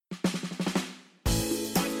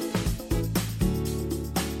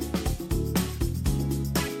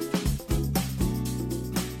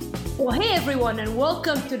Well, hey everyone, and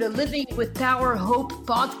welcome to the Living with Power Hope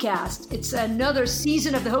podcast. It's another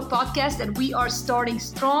season of the Hope podcast, and we are starting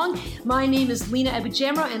strong. My name is Lena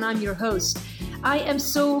Abujamra, and I'm your host. I am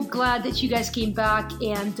so glad that you guys came back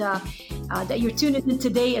and that you're tuning in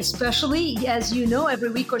today, especially. As you know, every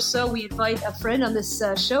week or so, we invite a friend on this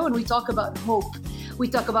show, and we talk about hope. We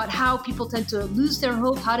talk about how people tend to lose their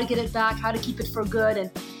hope, how to get it back, how to keep it for good, and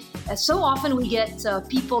so often we get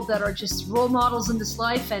people that are just role models in this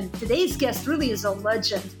life, and today's guest really is a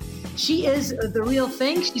legend. She is the real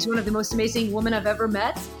thing. She's one of the most amazing women I've ever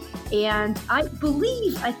met, and I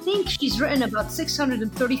think she's written about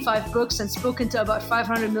 635 books and spoken to about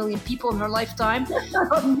 500 million people in her lifetime.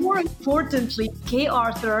 But more importantly, Kay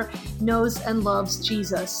Arthur knows and loves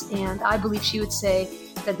Jesus, and I believe she would say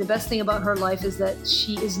that the best thing about her life is that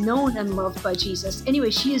she is known and loved by Jesus.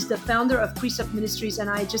 Anyway, she is the founder of Precept Ministries,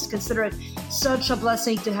 and I just consider it such a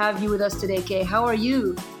blessing to have you with us today, Kay. How are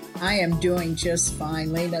you? I am doing just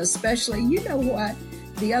fine, Lena, especially, you know what?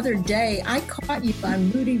 The other day, I caught you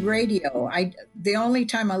on Moody Radio. The only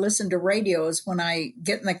time I listen to radio is when I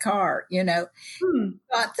get in the car, you know.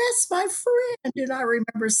 Thought, that's my friend. And I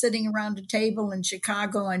remember sitting around a table in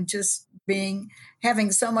Chicago and just having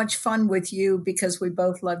so much fun with you because we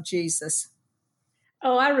both love Jesus.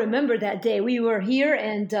 Oh, I remember that day. We were here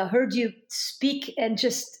and heard you speak and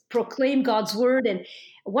just proclaim God's word. And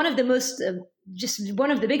one of the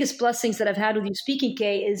biggest blessings that I've had with you speaking,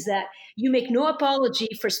 Kay, is that you make no apology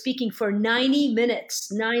for speaking for 90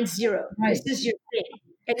 minutes, 90. Right. This is your thing.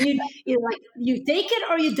 And you take it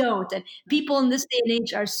or you don't. And people in this day and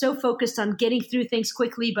age are so focused on getting through things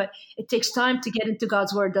quickly, but it takes time to get into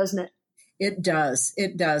God's word, doesn't it? It does.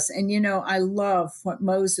 It does. And, you know, I love what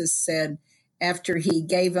Moses said after he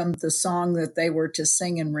gave them the song that they were to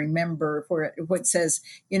sing and remember, where what says,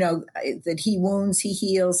 you know, that he wounds, he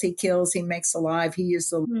heals, he kills, he makes alive, he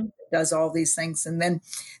does all these things. And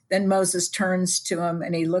then Moses turns to him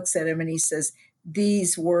and he looks at him and he says,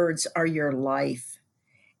 these words are your life.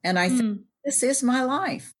 And I think this is my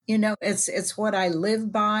life. You know, it's what I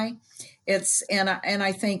live by. And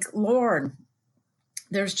I think, Lord,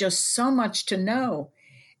 there's just so much to know.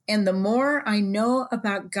 And the more I know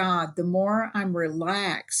about God, the more I'm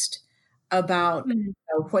relaxed about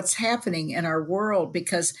what's happening in our world,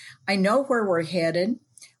 because I know where we're headed.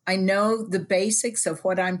 I know the basics of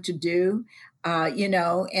what I'm to do,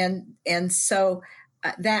 and so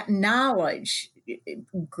that knowledge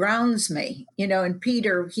grounds me, you know. And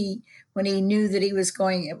Peter, when he knew that he was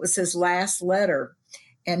going, it was his last letter,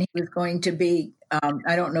 and he was going to be,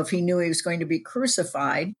 I don't know if he knew he was going to be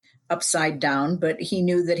crucified upside down, but he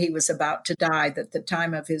knew that he was about to die, that the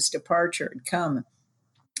time of his departure had come.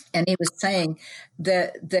 And he was saying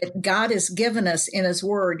that God has given us in his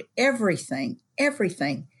word everything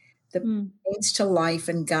that leads to life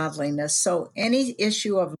and godliness. So any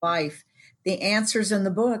issue of life, the answer's in the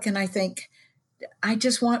book. And I think I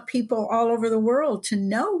just want people all over the world to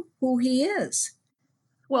know who he is.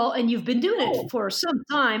 Well, and you've been doing it for some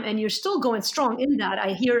time, and you're still going strong in that.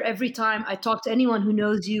 I hear every time I talk to anyone who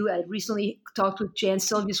knows you. I recently talked with Jan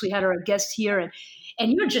Silvius. We had her a guest here,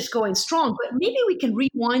 and you're just going strong. But maybe we can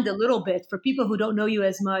rewind a little bit for people who don't know you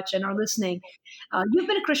as much and are listening. You've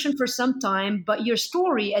been a Christian for some time, but your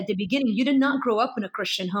story at the beginning, you did not grow up in a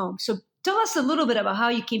Christian home. So tell us a little bit about how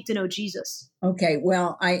you came to know Jesus. Okay,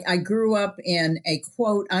 well, I grew up in a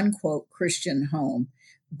quote unquote Christian home.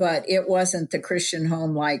 But it wasn't the Christian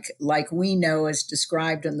home like we know as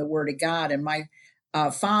described in the Word of God. And my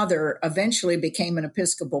father eventually became an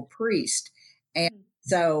Episcopal priest. And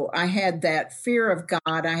so I had that fear of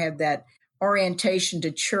God. I had that orientation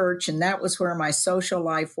to church, and that was where my social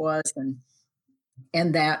life was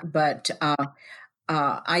and that. But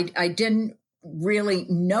I didn't really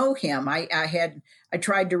know him. I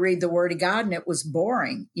tried to read the Word of God, and it was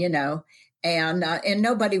boring, you know. And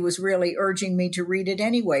nobody was really urging me to read it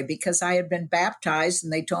anyway, because I had been baptized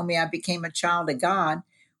and they told me I became a child of God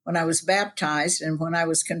when I was baptized. And when I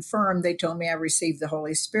was confirmed, they told me I received the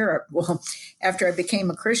Holy Spirit. Well, after I became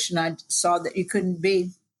a Christian, I saw that you couldn't be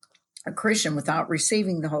a Christian without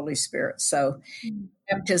receiving the Holy Spirit. So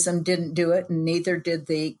baptism didn't do it, and neither did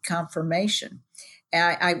the confirmation.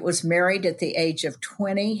 I was married at the age of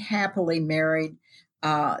 20, happily married.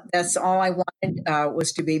 That's all I wanted,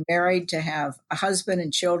 was to be married, to have a husband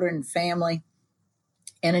and children and family,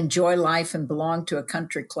 and enjoy life and belong to a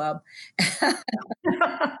country club.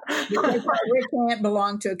 We can't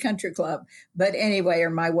belong to a country club. But anyway, or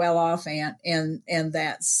my well-off aunt and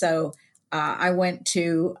that. So I went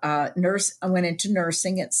to I went into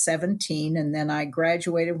nursing at 17, and then I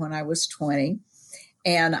graduated when I was 20.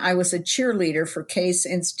 And I was a cheerleader for Case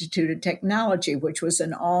Institute of Technology, which was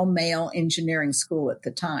an all-male engineering school at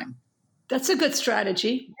the time. That's a good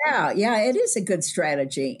strategy. Yeah, it is a good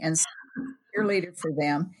strategy. And so cheerleader for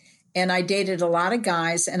them. And I dated a lot of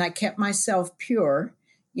guys, and I kept myself pure,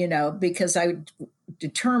 because I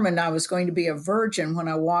determined I was going to be a virgin when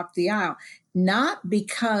I walked the aisle, not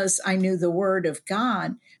because I knew the word of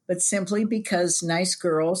God, but simply because nice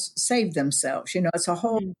girls saved themselves. It's a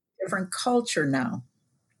whole different culture now.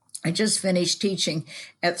 I just finished teaching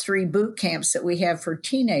at 3 boot camps that we have for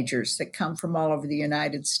teenagers that come from all over the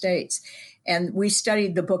United States. And we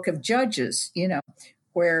studied the book of Judges,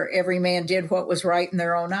 where every man did what was right in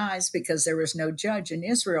their own eyes because there was no judge in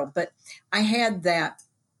Israel. But I had that.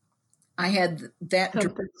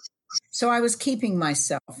 So I was keeping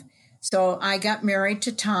myself. So I got married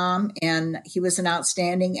to Tom, and he was an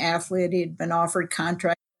outstanding athlete. He had been offered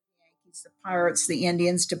contracts the Pirates, the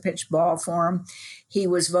Indians to pitch ball for him. He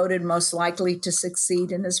was voted most likely to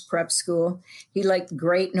succeed in his prep school. He looked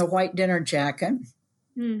great in a white dinner jacket.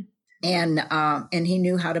 And he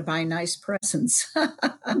knew how to buy nice presents. That's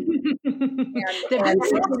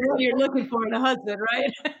what you're looking for in a husband,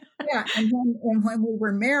 right? Yeah. And when we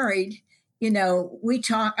were married, when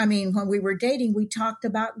we were dating, we talked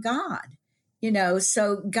about God,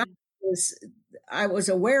 so God I was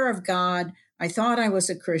aware of God. I thought I was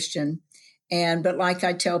a Christian. But like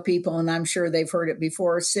I tell people, and I'm sure they've heard it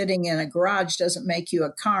before, sitting in a garage doesn't make you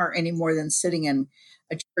a car any more than sitting in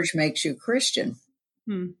a church makes you a Christian.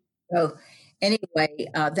 So anyway,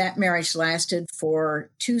 that marriage lasted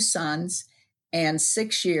for 2 sons and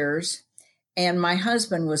 6 years. And my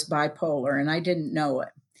husband was bipolar, and I didn't know it.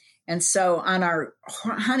 And so on our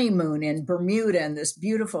honeymoon in Bermuda, in this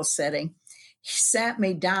beautiful setting, he sat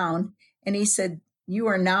me down and he said, "You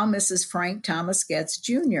are now Mrs. Frank Thomas Getz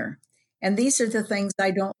Jr. And these are the things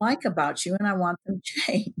I don't like about you, and I want them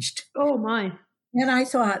changed." Oh, my. And I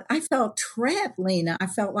felt trapped, Lena. I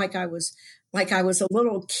felt like I was a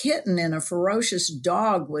little kitten and a ferocious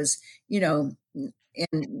dog was, and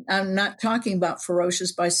I'm not talking about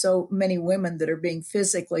ferocious by so many women that are being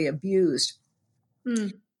physically abused,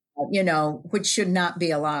 which should not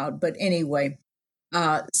be allowed. But anyway,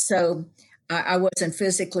 so I wasn't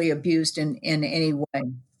physically abused in any way.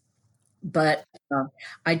 But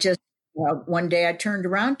I just, one day I turned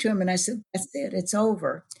around to him and I said, "That's it, it's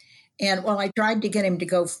over." And I tried to get him to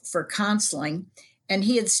go for counseling, and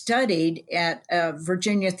he had studied at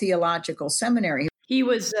Virginia Theological Seminary. He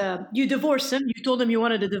was, you divorced him. You told him you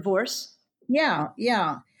wanted a divorce. Yeah.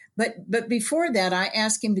 But before that, I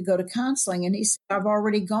asked him to go to counseling, and he said, "I've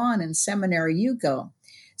already gone in seminary, you go."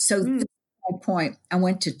 So this is my point. I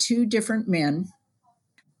went to 2 different men.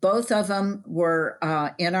 Both of them were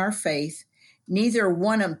in our faith.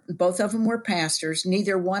 Both of them were pastors.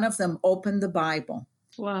 Neither one of them opened the Bible.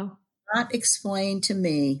 Wow. Not explain to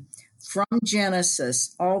me from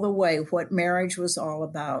Genesis all the way what marriage was all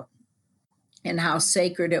about and how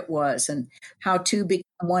sacred it was and how 2 become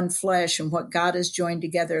one flesh and what God has joined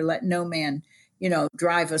together, let no man,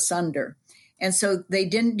 drive asunder. And so they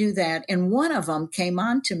didn't do that. And one of them came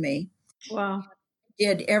on to me. Wow.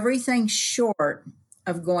 Did everything short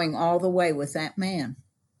of going all the way with that man.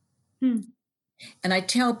 And I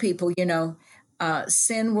tell people,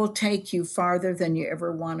 sin will take you farther than you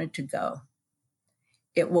ever wanted to go.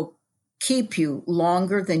 It will keep you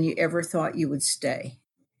longer than you ever thought you would stay.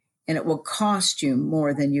 And it will cost you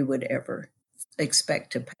more than you would ever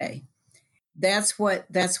expect to pay. That's what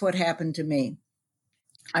happened to me.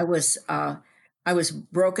 I was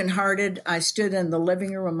brokenhearted. I stood in the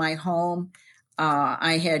living room of my home.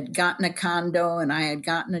 I had gotten a condo and I had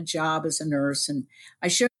gotten a job as a nurse, and I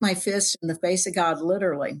shook my fist in the face of God,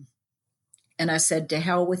 literally. And I said, "To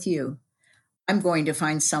hell with you. I'm going to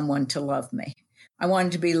find someone to love me." I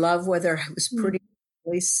wanted to be loved whether I was pretty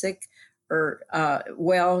sick or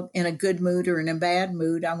well, in a good mood or in a bad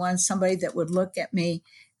mood. I wanted somebody that would look at me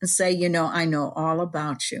and say, "I know all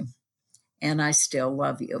about you and I still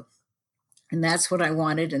love you." And that's what I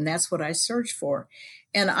wanted, and that's what I searched for.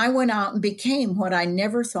 And I went out and became what I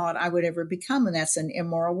never thought I would ever become, and that's an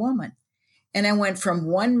immoral woman. And I went from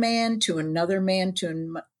one man to another man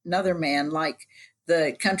to another man, like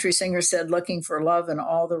the country singer said, looking for love in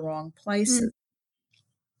all the wrong places.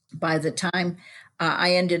 By the time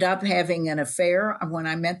I ended up having an affair, when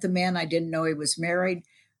I met the man, I didn't know he was married.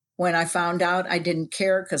 When I found out, I didn't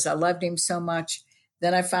care because I loved him so much.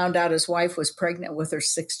 Then I found out his wife was pregnant with her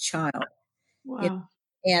 6th child. Wow.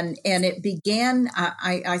 And it began,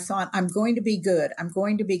 I thought, I'm going to be good. I'm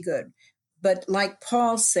going to be good. But like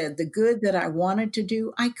Paul said, the good that I wanted to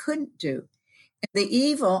do, I couldn't do. And the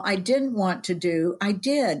evil I didn't want to do, I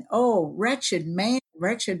did. Oh, wretched man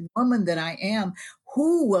wretched woman that I am,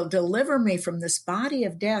 who will deliver me from this body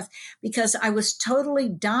of death? Because I was totally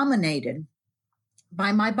dominated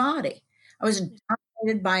by my body. I was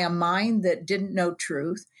dominated by a mind that didn't know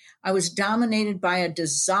truth. I was dominated by a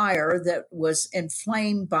desire that was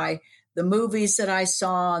inflamed by the movies that I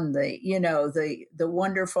saw and the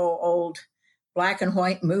wonderful old black and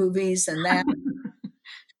white movies and that.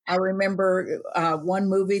 I remember one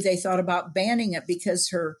movie, they thought about banning it because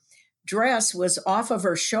her dress was off of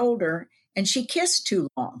her shoulder and she kissed too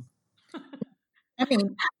long. I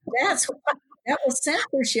mean, that was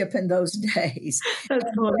censorship in those days.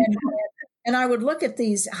 And I would look at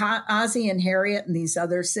these Ozzie and Harriet and these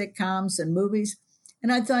other sitcoms and movies,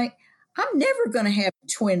 and I'd think, I'm never going to have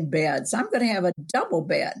twin beds. I'm going to have a double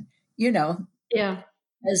bed, Yeah.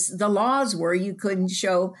 As the laws were, you couldn't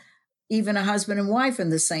show even a husband and wife in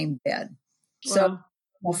the same bed. So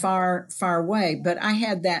far, far away. But I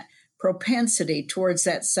had that propensity towards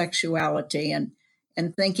that sexuality and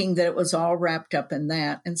thinking that it was all wrapped up in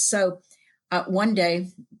that. And so one day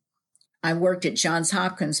I worked at Johns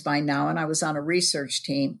Hopkins by now, and I was on a research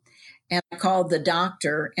team. And I called the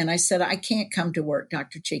doctor and I said, I can't come to work,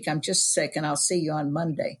 Dr. Cheek. I'm just sick and I'll see you on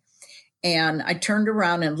Monday. And I turned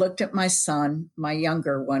around and looked at my son, my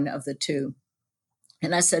younger one of the two.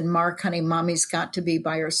 And I said, Mark, honey, mommy's got to be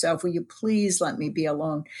by herself. Will you please let me be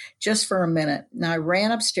alone just for a minute? And I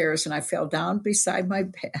ran upstairs and I fell down beside my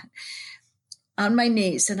bed on my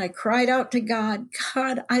knees. And I cried out to God,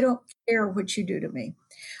 God, I don't care what you do to me.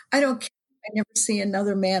 I don't care if I never see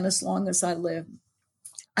another man as long as I live.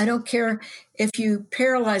 I don't care if you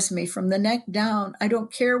paralyze me from the neck down. I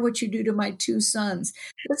don't care what you do to my two sons.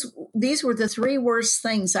 These were the three worst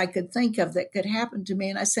things I could think of that could happen to me.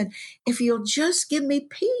 And I said, if you'll just give me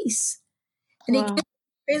peace. And he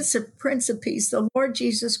gave me Prince of Peace, the Lord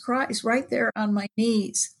Jesus Christ, right there on my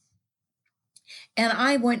knees. And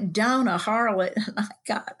I went down a harlot and I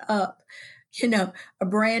got up, a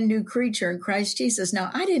brand new creature in Christ Jesus. Now,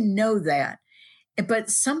 I didn't know that.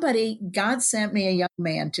 But God sent me a young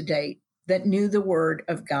man to date that knew the word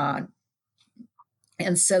of God.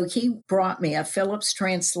 And so he brought me a Phillips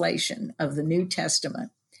translation of the New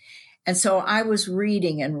Testament. And so I was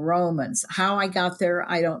reading in Romans. How I got there,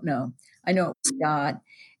 I don't know. I know it was God.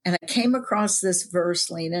 And I came across this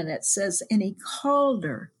verse, Lena, and it says, and he called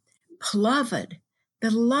her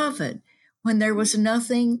beloved, when there was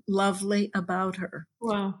nothing lovely about her.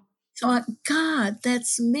 Wow. Thought, God,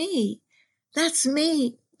 that's me. That's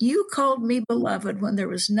me. You called me beloved when there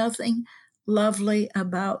was nothing lovely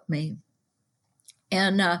about me.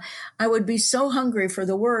 And I would be so hungry for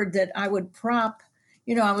the word that I would prop,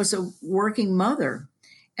 I was a working mother,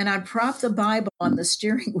 and I'd prop the Bible on the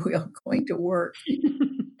steering wheel going to work.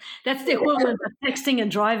 That's the equivalent of texting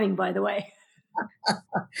and driving, by the way.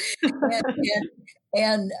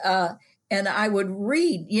 and I would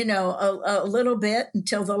read, a little bit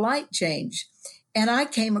until the light changed. And I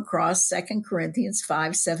came across 2 Corinthians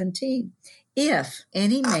 5:17. If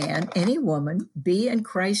any man, any woman be in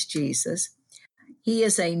Christ Jesus, he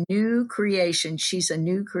is a new creation. She's a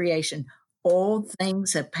new creation. Old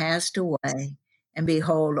things have passed away, and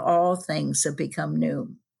behold, all things have become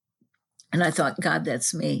new. And I thought, God,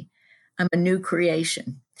 that's me. I'm a new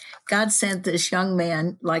creation. God sent this young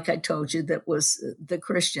man, like I told you, that was the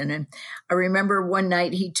Christian. And I remember one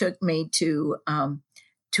night he took me to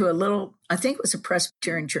a little, I think it was a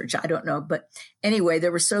Presbyterian church, I don't know. But anyway,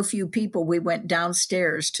 there were so few people, we went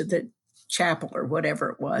downstairs to the chapel or whatever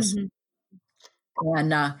it was.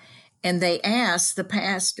 Mm-hmm. And they asked the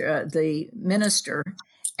pastor, the minister,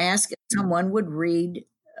 asked if someone would read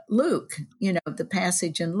Luke, the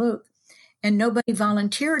passage in Luke. And nobody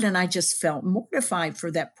volunteered, and I just felt mortified for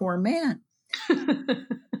that poor man. So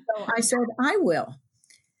I said, I will.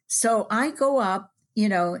 So I go up,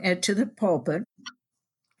 to the pulpit,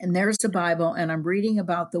 and there's the Bible, and I'm reading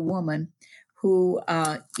about the woman who,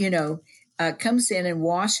 comes in and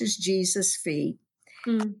washes Jesus' feet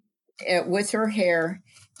with her hair,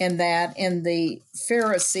 and the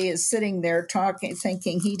Pharisee is sitting there talking,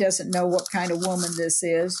 thinking he doesn't know what kind of woman this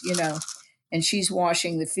is, and she's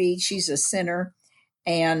washing the feet. She's a sinner.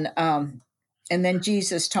 And then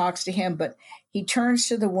Jesus talks to him, but he turns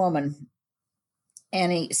to the woman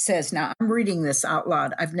and he says, now I'm reading this out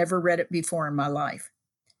loud. I've never read it before in my life.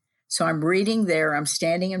 So I'm reading there. I'm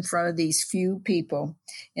standing in front of these few people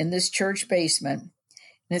in this church basement.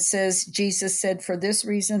 And it says, Jesus said, for this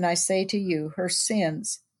reason I say to you, her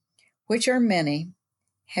sins, which are many,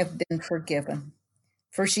 have been forgiven.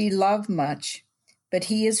 For she loved much, but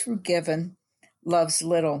he is forgiven, loves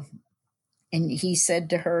little. And he said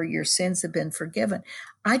to her, your sins have been forgiven.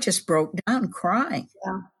 I just broke down crying.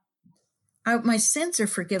 Yeah. my sins are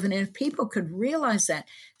forgiven. And if people could realize that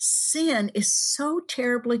sin is so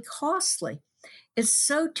terribly costly, it's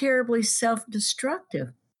so terribly self-destructive,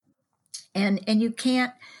 and you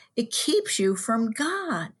can't, it keeps you from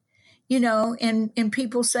God. And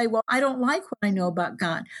people say, well, I don't like what I know about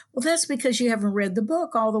God. Well, that's because you haven't read the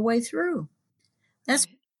book all the way through. That's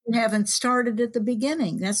because you haven't started at the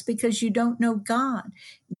beginning. That's because you don't know God.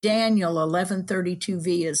 Daniel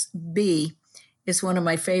 11:32b is one of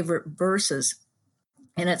my favorite verses.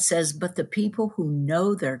 And it says, but the people who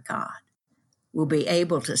know their God will be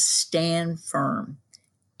able to stand firm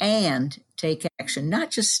and take action,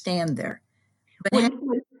 not just stand there. But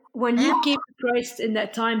when you came to Christ in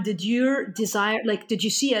that time, did your desire, did you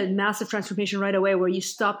see a massive transformation right away where you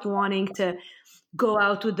stopped wanting to go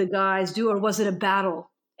out with the guys, or was it a battle?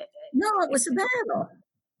 No, it was a battle.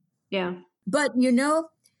 Yeah. But,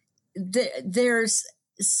 there's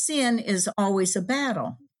sin is always a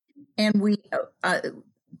battle. And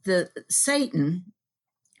Satan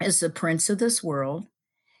is the prince of this world,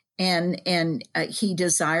 and he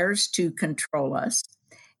desires to control us.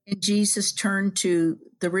 And Jesus turned to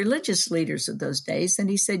the religious leaders of those days, and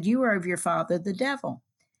he said, you are of your father, the devil,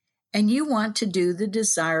 and you want to do the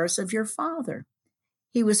desires of your father.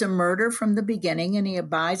 He was a murderer from the beginning, and he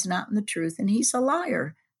abides not in the truth, and he's a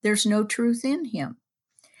liar. There's no truth in him.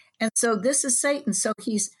 And so this is Satan. So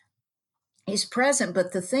he's present.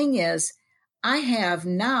 But the thing is, I have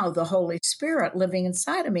now the Holy Spirit living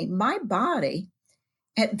inside of me. My body,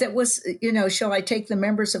 that was, shall I take the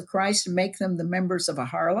members of Christ and make them the members of a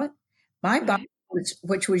harlot? My body,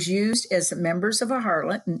 which was used as members of a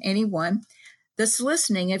harlot, and anyone that's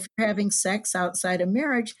listening, if you're having sex outside of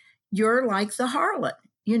marriage, you're like the harlot,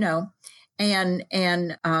 and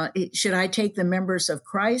should I take the members of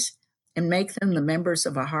Christ and make them the members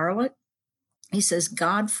of a harlot? He says,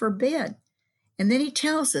 God forbid. And then he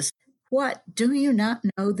tells us, what? Do you not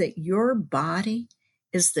know that your body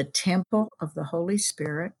is the temple of the Holy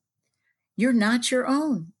Spirit? You're not your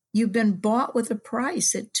own. You've been bought with a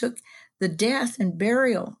price. It took the death and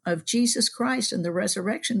burial of Jesus Christ and the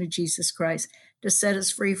resurrection of Jesus Christ to set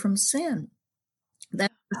us free from sin.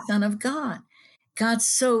 That's the Son of God. God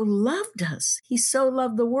so loved us. He so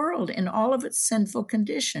loved the world in all of its sinful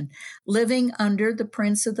condition, living under the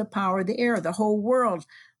prince of the power of the air. The whole world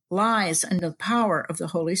lies under the power of the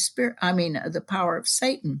Holy Spirit. The power of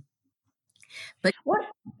Satan. But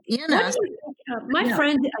my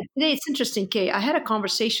friend today, it's interesting, Kay. I had a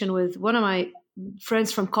conversation with one of my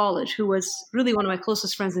friends from college, who was really one of my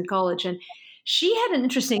closest friends in college, and she had an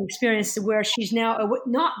interesting experience where she's now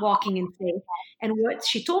not walking in faith. And what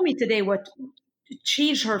she told me today, what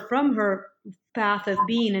changed her from her path of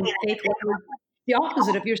being in faith, was the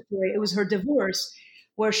opposite of your story. It was her divorce,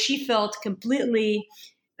 where she felt completely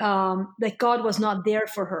like God was not there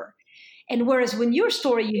for her. And whereas when your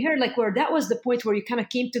story, you heard where that was the point where you kind of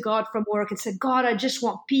came to God from work and said, God, I just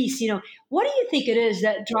want peace. What do you think it is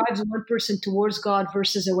that drives one person towards God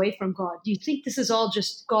versus away from God? Do you think this is all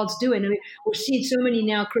just God's doing? We're seeing so many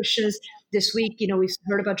now Christians this week. We've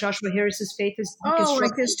heard about Joshua Harris's faith is I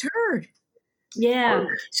just heard. Yeah.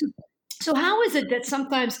 So how is it that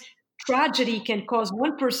sometimes tragedy can cause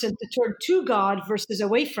one person to turn to God versus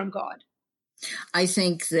away from God? I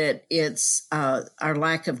think that it's our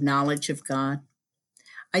lack of knowledge of God.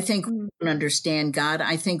 I think we don't understand God.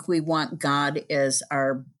 I think we want God as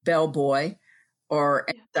our bellboy or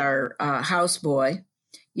as our houseboy,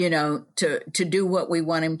 to do what we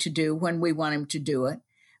want him to do when we want him to do it.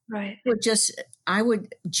 Right.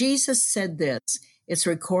 Jesus said this. It's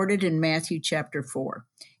recorded in Matthew chapter 4.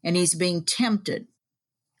 And he's being tempted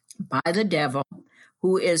by the devil,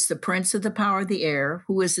 who is the prince of the power of the air,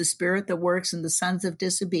 who is the spirit that works in the sons of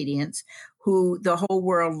disobedience, who the whole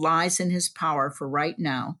world lies in his power for right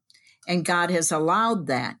now. And God has allowed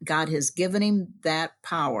that. God has given him that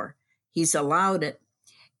power. He's allowed it.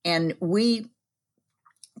 And we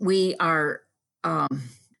are,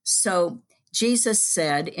 so Jesus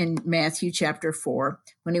said in Matthew chapter 4,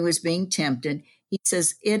 when he was being tempted, he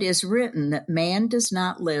says, it is written that man does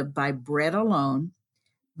not live by bread alone,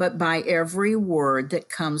 but by every word that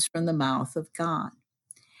comes from the mouth of God.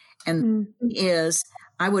 And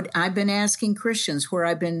I've been asking Christians where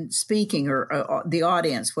I've been speaking, or the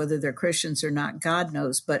audience, whether they're Christians or not, God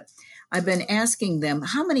knows, but I've been asking them,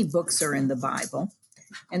 how many books are in the Bible?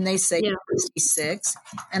 And they say 66.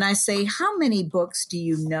 And I say, how many books do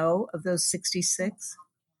you know of those 66?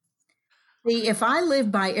 See, if I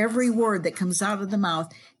live by every word that comes out of the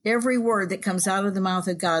mouth, every word that comes out of the mouth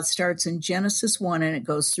of God starts in Genesis 1 and it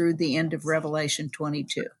goes through the end of Revelation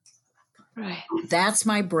 22. Right. That's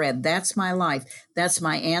my bread. That's my life. That's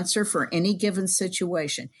my answer for any given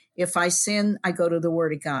situation. If I sin, I go to the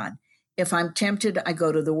Word of God. If I'm tempted, I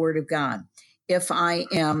go to the Word of God. If I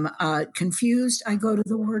am confused, I go to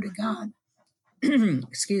the Word of God.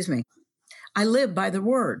 Excuse me. I live by the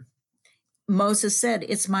Word. Moses said,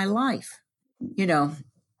 it's my life. You know,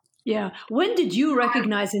 Yeah. When did you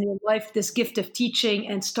recognize in your life this gift of teaching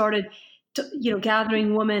and started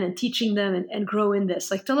gathering women and teaching them and grow in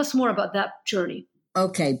this? Like, tell us more about that journey.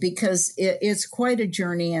 Okay, because it's quite a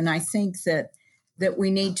journey, and I think that we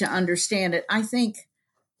need to understand it. I think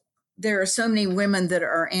there are so many women that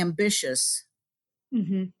are ambitious,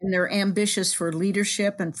 Mm-hmm. and they're ambitious for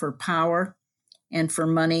leadership and for power and for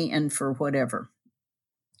money and for whatever.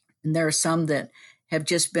 And there are some that have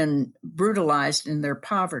just been brutalized in their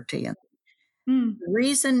poverty. And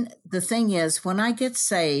the thing is, when I get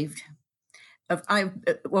saved,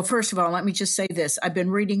 well, first of all, let me just say this. I've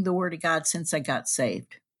been reading the Word of God since I got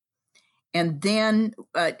saved. And then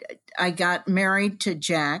I got married to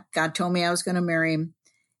Jack. God told me I was going to marry him.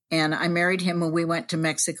 And I married him when we went to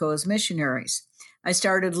Mexico as missionaries. I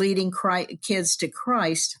started leading kids to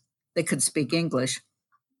Christ that could speak English.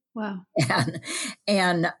 Wow.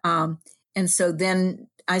 And so then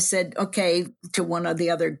I said, okay, to one of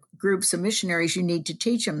the other groups of missionaries, you need to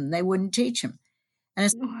teach them. And they wouldn't teach them. And I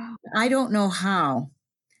said, wow. I don't know how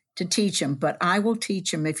to teach them, but I will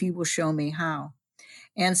teach them if you will show me how.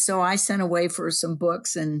 And so I sent away for some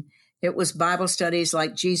books, and it was Bible studies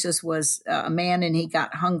like Jesus was a man and he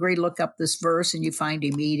got hungry. Look up this verse and you find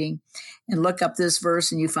him eating, and look up this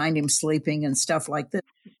verse and you find him sleeping and stuff like that.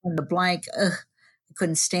 And the blank, I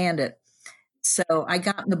couldn't stand it. So I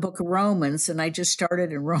got in the book of Romans, and I just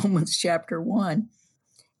started in Romans chapter 1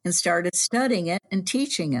 and started studying it and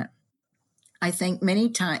teaching it. I think many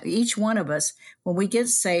times, each one of us, when we get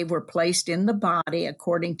saved, we're placed in the body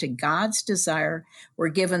according to God's desire. We're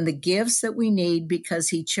given the gifts that we need because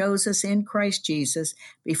he chose us in Christ Jesus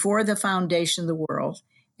before the foundation of the world.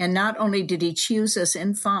 And not only did he choose us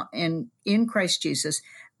in Christ Jesus,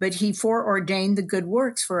 but he foreordained the good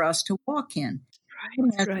works for us to walk in. He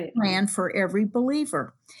has a plan for every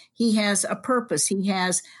believer. He has a purpose. He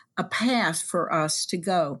has a path for us to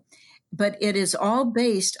go. But it is all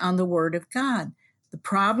based on the Word of God. The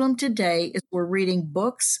problem today is we're reading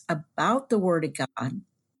books about the Word of God.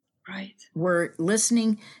 Right. We're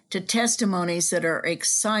listening to testimonies that are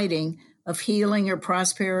exciting of healing or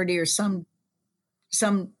prosperity or some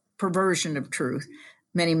perversion of truth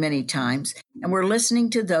many, many times. And we're listening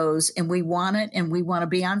to those, and we want it, and we want to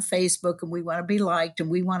be on Facebook, and we want to be liked, and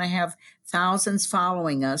we want to have thousands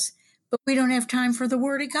following us, but we don't have time for the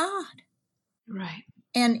Word of God. Right.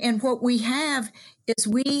 And what we have is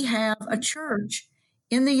we have a church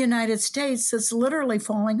in the United States that's literally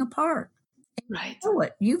falling apart. Right. You know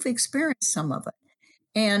it. You've experienced some of it.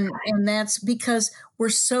 And that's because we're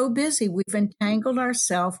so busy. We've entangled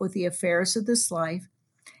ourselves with the affairs of this life,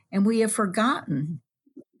 and we have forgotten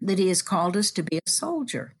that he has called us to be a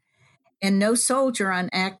soldier. And no soldier on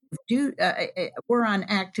active duty, we're on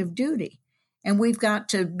active duty. And we've got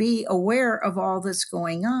to be aware of all that's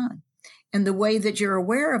going on. And the way that you're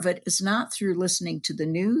aware of it is not through listening to the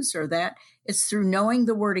news or that. It's through knowing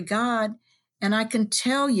the Word of God. And I can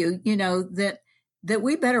tell you, that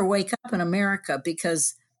we better wake up in America,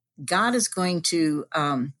 because God is going to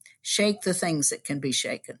shake the things that can be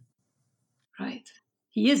shaken. Right.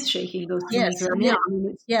 He is shaking those things right now.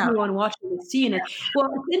 Everyone watching and seeing it. Well,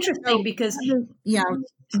 it's interesting because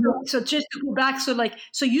So just to go back,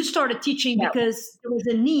 so you started teaching because there was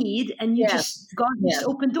a need, and you God just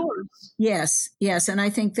opened doors. Yes, and I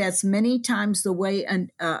think that's many times the way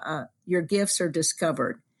your gifts are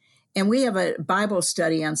discovered. And we have a Bible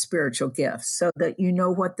study on spiritual gifts so that you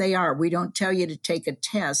know what they are. We don't tell you to take a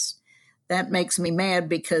test. That makes me mad,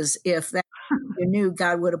 because if that you knew,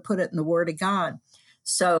 God would have put it in the Word of God.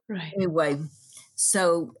 So anyway,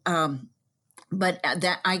 but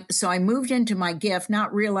I moved into my gift,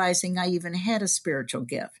 not realizing I even had a spiritual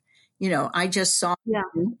gift. I just saw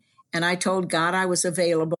him, and I told God I was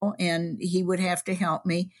available and he would have to help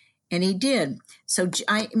me. And he did. So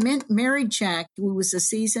I married Jack, who was a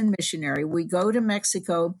seasoned missionary. We go to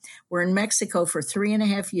Mexico. We're in Mexico for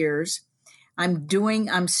 3.5 years.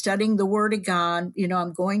 I'm studying the Word of God.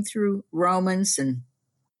 I'm going through Romans and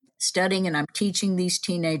studying, and I'm teaching these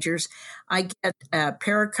teenagers. I get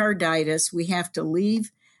pericarditis. We have to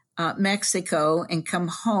leave Mexico and come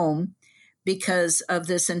home because of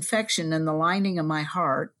this infection in the lining of my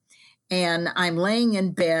heart. And I'm laying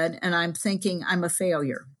in bed and I'm thinking I'm a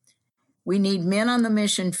failure. We need men on the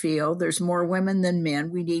mission field. There's more women than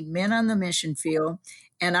men. We need men on the mission field.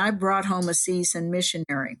 And I brought home a seasoned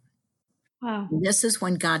missionary. Wow. And this is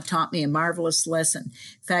when God taught me a marvelous lesson.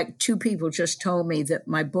 In fact, two people just told me that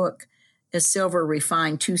my book is Silver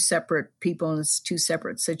Refined, two separate people in two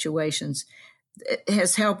separate situations. It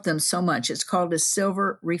has helped them so much. It's called A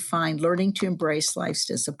Silver Refined, Learning to Embrace Life's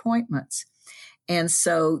Disappointments. And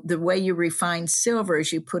so the way you refine silver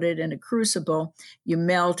is you put it in a crucible, you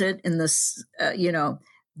melt it, and the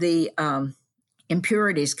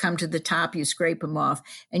impurities come to the top, you scrape them off,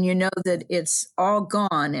 and you know that it's all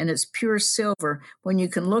gone and it's pure silver when you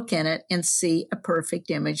can look in it and see a perfect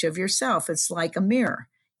image of yourself. It's like a mirror,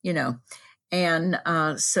 And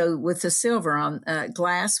so with the silver on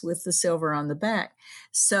glass with the silver on the back.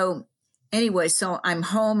 So anyway, so I'm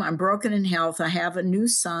home. I'm broken in health. I have a new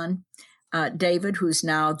son, David, who's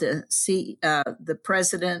now the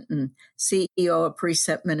president and CEO of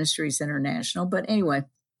Precept Ministries International. But anyway,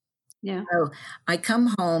 yeah. So I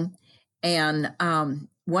come home, and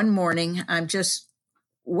one morning I'm just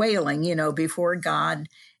wailing, before God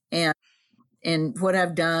and what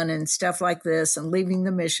I've done and stuff like this, and leaving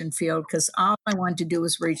the mission field because all I wanted to do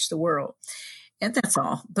was reach the world. And that's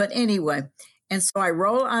all. But anyway, and so I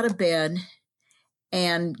roll out of bed,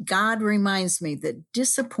 and God reminds me that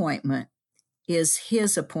disappointment is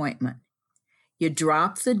his appointment. You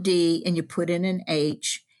drop the D and you put in an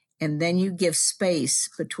H, and then you give space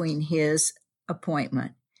between his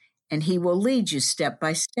appointment, and he will lead you step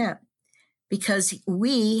by step because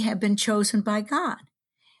we have been chosen by God.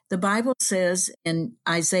 The Bible says in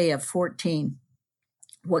Isaiah 14,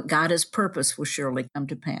 what God has purposed will surely come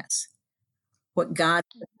to pass. What God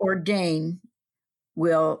ordained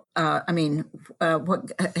will, what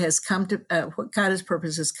God has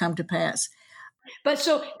purposed has come to pass. But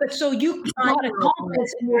so you got a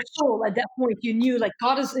confidence in your soul at that point. You knew like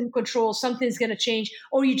God is in control, something's going to change,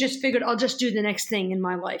 or you just figured I'll just do the next thing in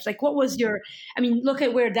my life. Like what was look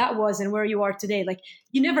at where that was and where you are today. Like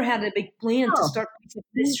you never had a big plan to start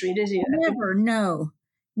ministry, did you? Never, no,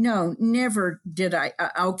 never did I.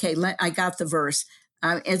 I got the verse.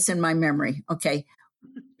 It's in my memory. Okay.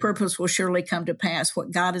 Purpose will surely come to pass. What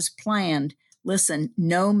God has planned, listen,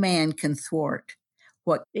 no man can thwart.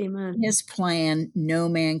 What Amen. His plan, no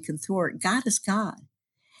man can thwart. God is God.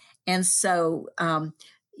 And so, I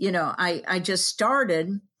just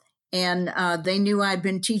started, and they knew I'd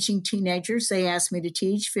been teaching teenagers. They asked me to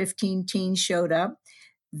teach. 15 teens showed up.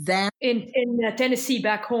 That in Tennessee,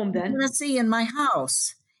 back home then? Tennessee, in my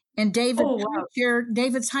house. And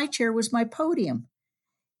David's high chair was my podium.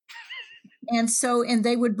 And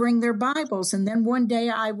they would bring their Bibles. And then one day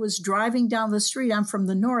I was driving down the street. I'm from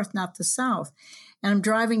the north, not the south. And I'm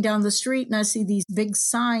driving down the street and I see these big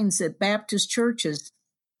signs at Baptist churches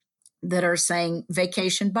that are saying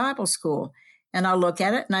Vacation Bible School. And I look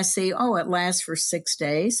at it and I see, it lasts for 6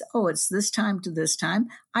 days. It's this time to this time.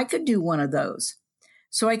 I could do one of those.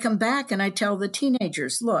 So I come back and I tell the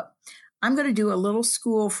teenagers, look, I'm going to do a little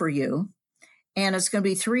school for you. And it's going to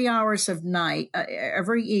be 3 hours of night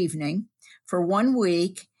every evening for 1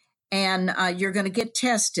 week. And you're going to get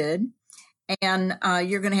tested. And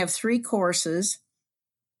you're going to have 3 courses.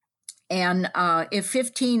 And if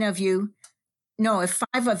 5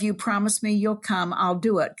 of you promise me you'll come, I'll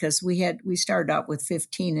do it. Because we started out with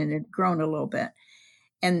 15 and it had grown a little bit.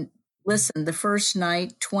 And listen, the first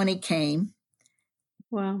night, 20 came.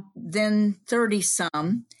 Wow. Then 30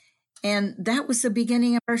 some. And that was the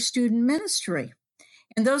beginning of our student ministry.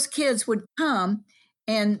 And those kids would come,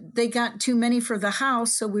 and they got too many for the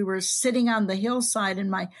house. So we were sitting on the hillside in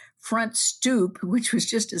my front stoop, which was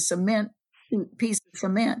just a piece of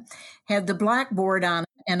cement, had the blackboard on it,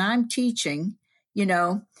 and I'm teaching,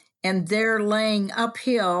 and they're laying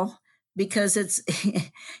uphill because it's,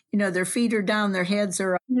 their feet are down, their heads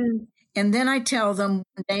are up. Mm. And then I tell them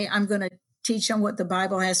one day I'm going to teach them what the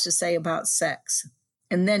Bible has to say about sex.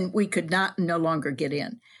 And then we could no longer get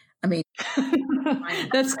in. I mean,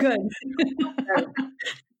 that's good.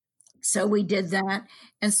 So we did that.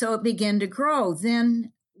 And so it began to grow.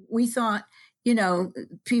 Then we thought,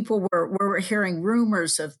 people were hearing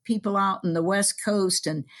rumors of people out in the West Coast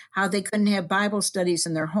and how they couldn't have Bible studies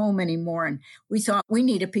in their home anymore. And we thought we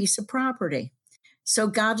need a piece of property. So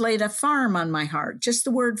God laid a farm on my heart, just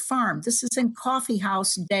the word farm. This is in coffee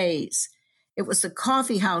house days. It was the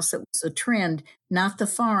coffee house that was the trend, not the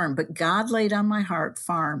farm, but God laid on my heart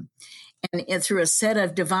farm. And through a set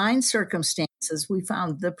of divine circumstances, we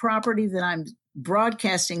found the property that I'm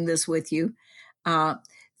broadcasting this with you,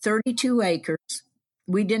 32 acres.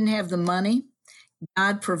 We didn't have the money.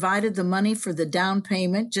 God provided the money for the down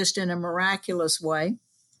payment just in a miraculous way.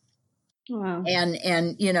 Wow.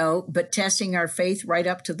 And but testing our faith right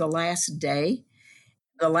up to the last day.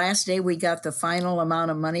 The last day we got the final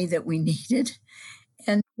amount of money that we needed.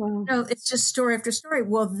 And Wow. It's just story after story.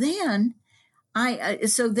 Well, then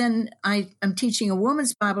I'm teaching a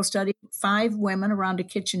women's Bible study, 5 women around a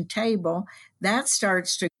kitchen table. That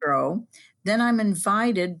starts to grow. Then I'm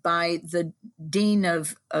invited by the dean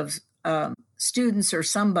of students or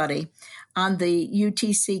somebody on the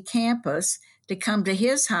UTC campus to come to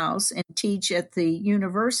his house and teach at the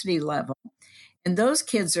university level. And those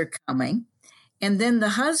kids are coming. And then the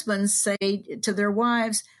husbands say to their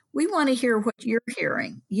wives, we want to hear what you're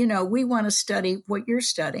hearing. We want to study what you're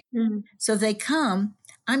studying. Mm-hmm. So they come.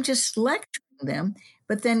 I'm just lecturing them.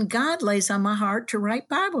 But then God lays on my heart to write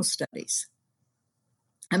Bible studies.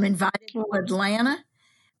 I'm invited to Atlanta.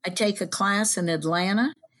 I take a class in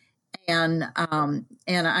Atlanta. And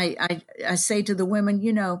I say to the women,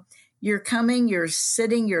 you're coming, you're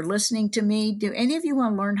sitting, you're listening to me. Do any of you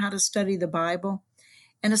want to learn how to study the Bible?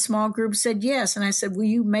 And a small group said yes. And I said, will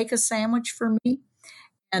you make a sandwich for me?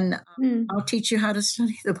 And I'll teach you how to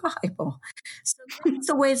study the Bible. So that's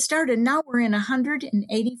the way it started. Now we're in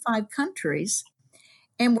 185 countries,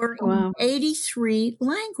 and we're in 83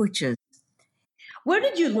 languages. Where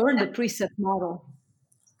did you learn the precept model?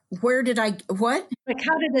 Where did I, what? Like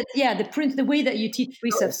how did it, the way that you teach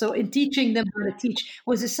precepts. So in teaching them how to teach,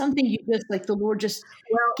 was it something you just, like the Lord just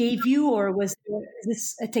gave you, or was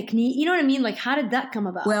this a technique? You know what I mean? Like how did that come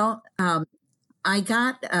about? Well, I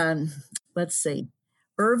got, let's see.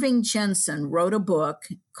 Irving Jensen wrote a book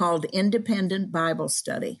called Independent Bible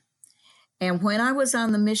Study. And when I was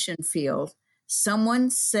on the mission field,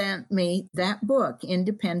 someone sent me that book,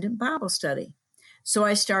 Independent Bible Study. So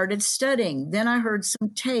I started studying. Then I heard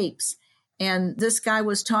some tapes, and this guy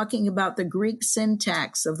was talking about the Greek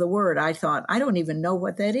syntax of the word. I thought, I don't even know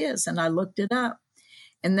what that is. And I looked it up.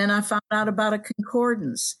 And then I found out about a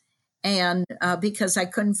concordance. And because I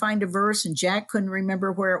couldn't find a verse, and Jack couldn't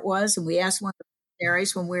remember where it was, and we asked one of the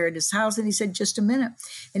missionaries when we were at his house, and he said, just a minute.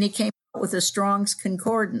 And he came out with a Strong's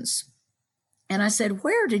Concordance. And I said,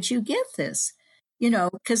 where did you get this?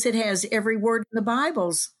 Because it has every word in the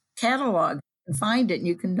Bible's catalog. You can find it and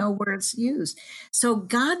you can know where it's used. So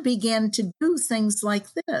God began to do things like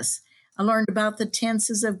this. I learned about the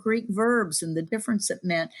tenses of Greek verbs and the difference it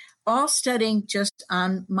meant, all studying just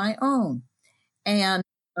on my own. And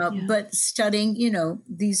but studying,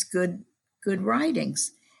 these good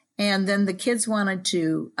writings. And then the kids wanted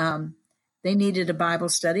to, they needed a Bible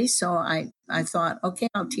study. So I thought, okay,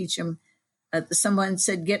 I'll teach them. Someone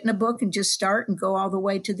said, get in a book and just start and go all the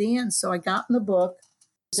way to the end. So I got in the book.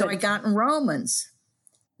 So I got in Romans,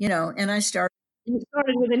 and I started. You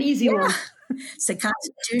started with an easy one. It's the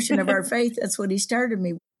constitution of our faith. That's what he started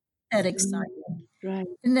me with. Isn't that exciting? Right.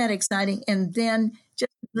 Isn't that exciting? And then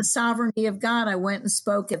just the sovereignty of God, I went and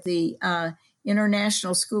spoke at the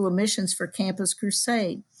International School of Missions for Campus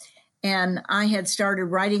Crusade. And I had started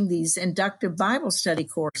writing these inductive Bible study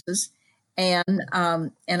courses. And I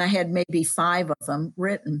had maybe 5 of them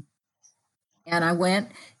written. And I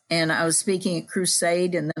went and I was speaking at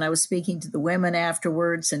Crusade, and then I was speaking to the women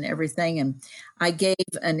afterwards and everything. And I gave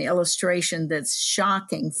an illustration that's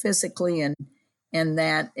shocking physically, and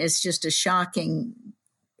that it's just a shocking,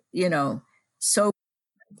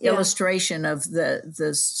 illustration of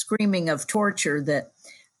the screaming of torture that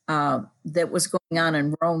was going on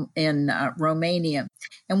in Romania.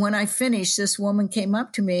 And when I finished, this woman came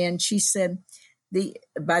up to me and she said,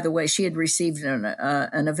 by the way, she had received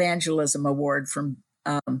an evangelism award from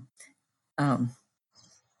from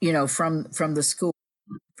the school,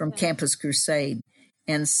 from Campus Crusade.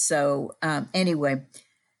 And so anyway,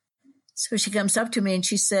 so she comes up to me and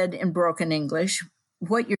she said in broken English,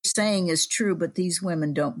 what you're saying is true, but these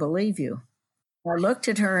women don't believe you. I looked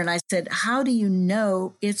at her and I said, how do you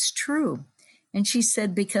know it's true? And she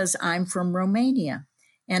said, because I'm from Romania.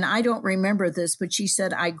 And I don't remember this, but she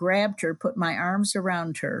said, I grabbed her, put my arms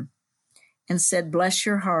around her and said, bless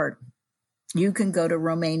your heart. You can go to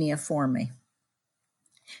Romania for me.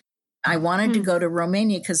 I wanted to go to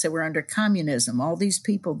Romania because they were under communism. All these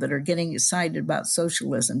people that are getting excited about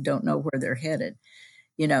socialism don't know where they're headed,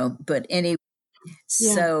 but anyway.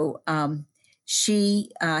 Yeah. So she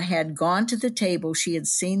had gone to the table. She had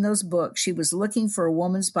seen those books. She was looking for a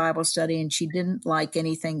woman's Bible study, and she didn't like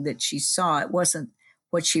anything that she saw. It wasn't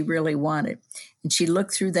what she really wanted. And she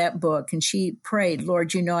looked through that book and she prayed,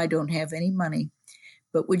 Lord, I don't have any money,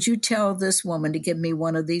 but would you tell this woman to give me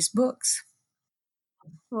one of these books?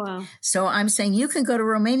 Wow. So I'm saying, you can go to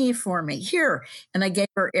Romania for me here. And I gave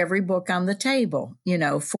her every book on the table,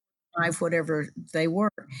 4, 5, whatever they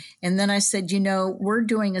were. And then I said, we're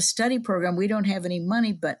doing a study program. We don't have any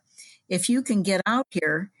money, but if you can get out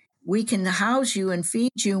here, we can house you and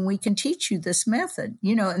feed you, and we can teach you this method,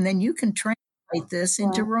 and then you can translate this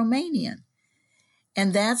into Romanian.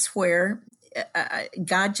 And that's where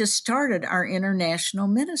God just started our international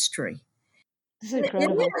ministry. This is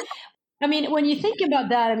incredible. I mean, when you think about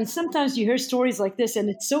that, I mean, sometimes you hear stories like this and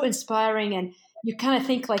it's so inspiring and you kind of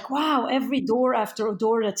think like, wow, every door after a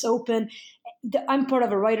door that's open. I'm part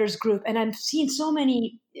of a writers group and I'm seeing so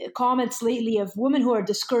many comments lately of women who are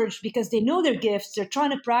discouraged because they know their gifts, they're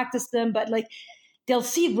trying to practice them, but like they'll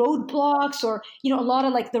see roadblocks or, you know, a lot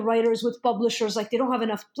of like the writers with publishers, like they don't have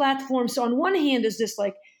enough platforms. So on one hand, is this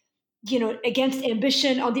like, you know, against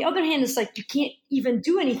ambition. On the other hand, it's like you can't even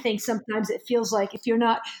do anything. Sometimes it feels like if you're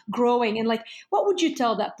not growing. And like, what would you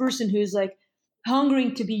tell that person who's like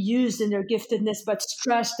hungering to be used in their giftedness, but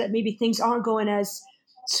stressed that maybe things aren't going as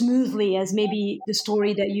smoothly as maybe the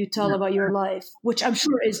story that you tell about your life, which I'm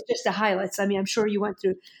sure is just the highlights. I mean, I'm sure you went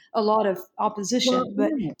through a lot of opposition, but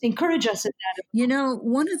encourage us in that. You know,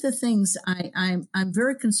 one of the things I'm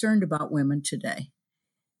very concerned about women today.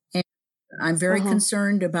 I'm very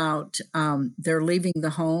concerned about their leaving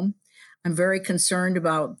the home. I'm very concerned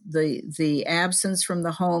about the absence from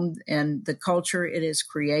the home and the culture it has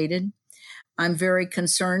created. I'm very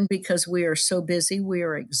concerned because we are so busy, we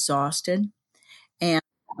are exhausted, and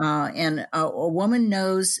a woman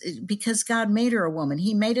knows because God made her a woman.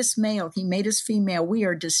 He made us male. He made us female. We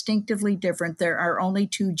are distinctively different. There are only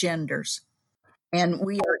two genders. And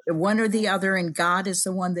we are one or the other, and God is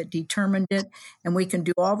the one that determined it. And we can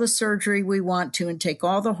do all the surgery we want to and take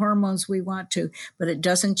all the hormones we want to, but it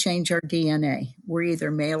doesn't change our DNA. We're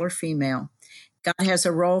either male or female. God has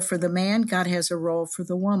a role for the man. God has a role for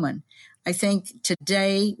the woman. I think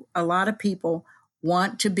today a lot of people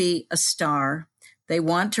want to be a star. They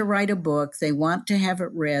want to write a book. They want to have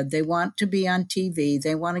it read. They want to be on TV.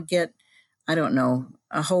 They want to get, I don't know,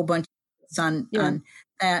 a whole bunch on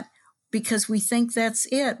that. Because we think that's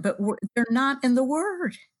it, but they're not in the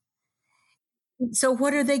Word. So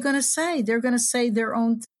what are they going to say? They're going to say their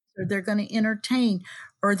own things, or they're going to entertain,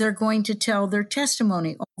 or they're going to tell their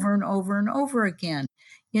testimony over and over and over again,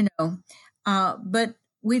 you know. But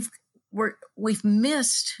we've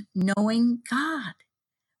missed knowing God.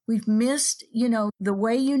 We've missed, you know, the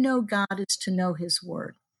way you know God is to know His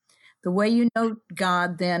Word. The way you know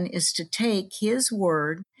God then is to take His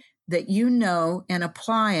Word that you know and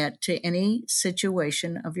apply it to any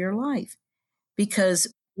situation of your life,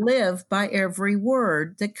 because live by every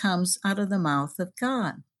word that comes out of the mouth of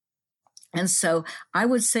God. And so I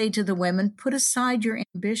would say to the women, put aside your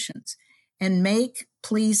ambitions and make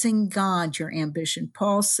pleasing God your ambition.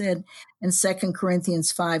 Paul said in 2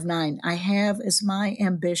 Corinthians 5:9, I have as my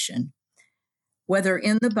ambition, whether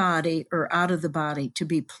in the body or out of the body, to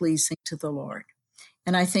be pleasing to the Lord.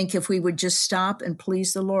 And I think if we would just stop and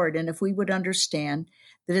please the Lord, and if we would understand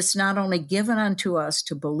that it's not only given unto us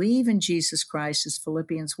to believe in Jesus Christ, as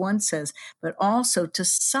Philippians 1 says, but also to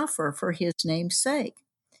suffer for His name's sake.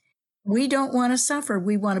 We don't want to suffer.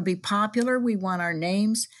 We want to be popular. We want our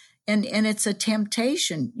names. And it's a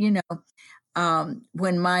temptation, you know,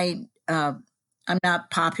 when I'm not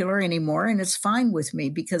popular anymore, and it's fine with me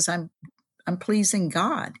because I'm pleasing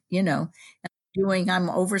God, you know, I'm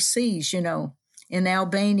overseas, you know, in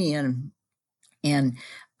Albania and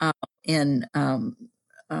in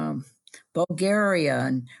Bulgaria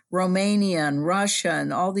and Romania and Russia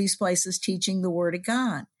and all these places teaching the Word of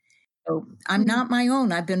God. So I'm not my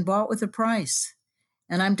own. I've been bought with a price,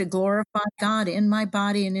 and I'm to glorify God in my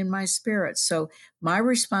body and in my spirit. So my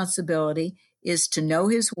responsibility is to know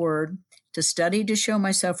His Word, to study to show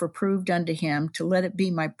myself approved unto Him, to let it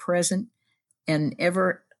be my present and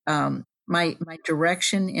ever my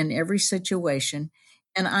direction in every situation,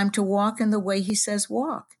 and I'm to walk in the way He says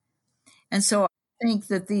walk. And so I think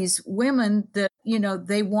that these women that, you know,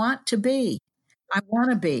 they want to be, I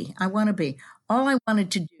want to be. All I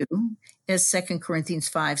wanted to do, as 2 Corinthians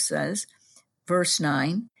 5 says, verse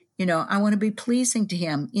 9, you know, I want to be pleasing to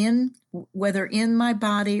Him whether in my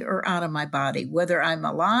body or out of my body, whether I'm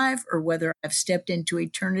alive or whether I've stepped into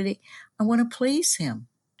eternity. I want to please Him.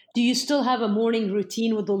 Do you still have a morning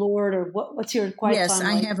routine with the Lord, or what's your quiet time? Yes,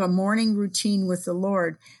 I have a morning routine with the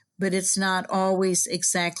Lord, but it's not always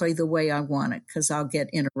exactly the way I want it because I'll get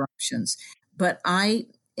interruptions. But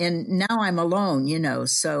now I'm alone, you know,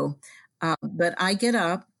 so, but I get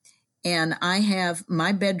up and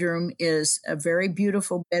my bedroom is a very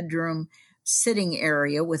beautiful bedroom sitting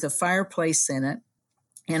area with a fireplace in it.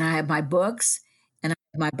 And I have my books and I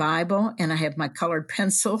have my Bible and I have my colored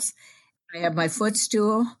pencils. I have my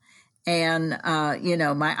footstool and, you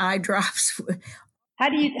know, my eye drops. How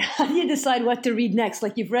do you decide what to read next?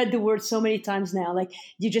 Like, you've read the Word so many times now. Like,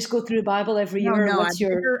 you just go through the Bible every year? No,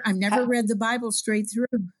 I've never read the Bible straight through.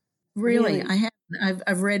 Really? I have.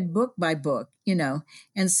 I've read book by book, you know.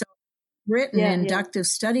 And so written inductive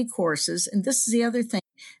study courses. And this is the other thing.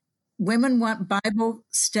 Women want Bible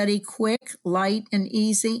study quick, light, and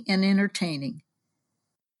easy and entertaining.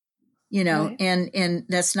 Right. And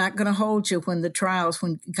that's not going to hold you when the trials,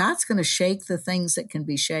 when God's going to shake the things that can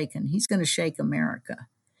be shaken. He's going to shake America,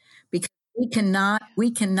 because we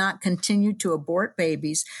cannot continue to abort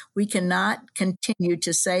babies. We cannot continue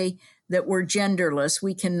to say that we're genderless.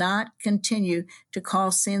 We cannot continue to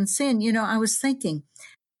call sin, sin. I was thinking,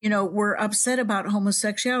 we're upset about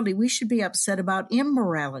homosexuality. We should be upset about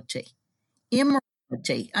immorality.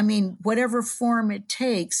 I mean, whatever form it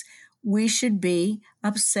takes, we should be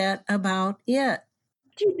upset about it.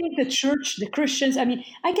 Do you think the church, the Christians, I mean,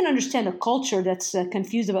 I can understand a culture that's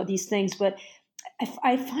confused about these things, but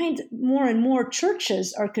I find more and more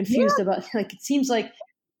churches are confused about, like, it seems like,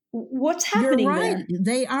 what's happening You're right. there?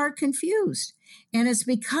 They are confused. And it's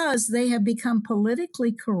because they have become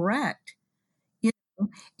politically correct,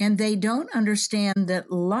 and they don't understand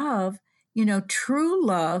that love, true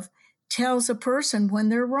love tells a person when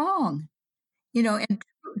they're wrong, and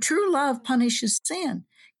true love punishes sin.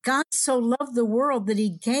 God so loved the world that he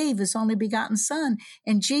gave his only begotten son.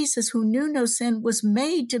 And Jesus, who knew no sin, was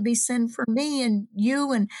made to be sin for me and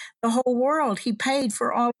you and the whole world. He paid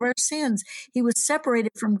for all of our sins. He was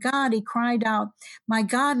separated from God. He cried out, my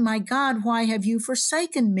God, why have you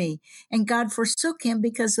forsaken me? And God forsook him,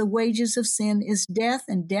 because the wages of sin is death,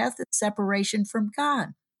 and death is separation from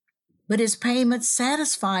God. But his payment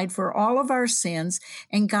satisfied for all of our sins,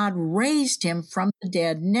 and God raised him from the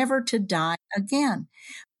dead, never to die again.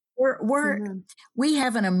 We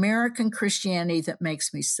have an American Christianity that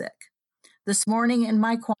makes me sick. This morning in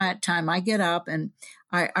my quiet time, I get up and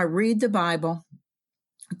I read the Bible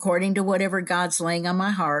according to whatever God's laying on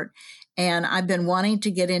my heart. And I've been wanting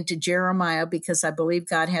to get into Jeremiah, because I believe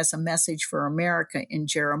God has a message for America in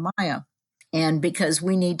Jeremiah. And because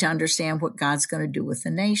we need to understand what God's going to do with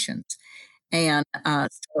the nations. And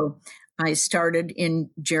so I started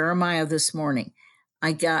in Jeremiah this morning.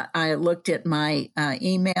 I looked at my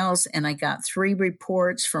emails, and I got 3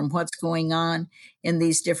 reports from what's going on in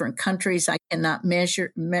these different countries. I cannot mention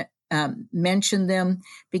them,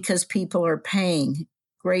 because people are paying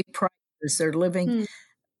great prices. They're living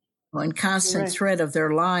in constant threat of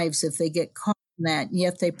their lives if they get caught in that, and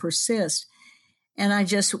yet they persist. And I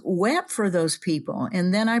just wept for those people.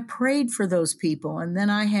 And then I prayed for those people. And then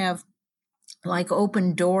I have, like,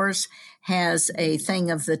 Open Doors has a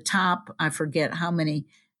thing of the top, I forget how many,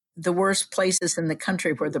 the worst places in the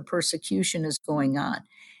country where the persecution is going on.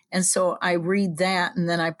 And so I read that, and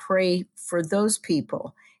then I pray for those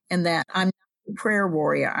people, and that I'm not the prayer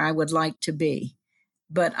warrior I would like to be,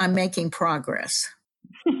 but I'm making progress.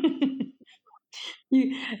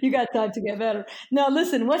 You got time to get better. Now,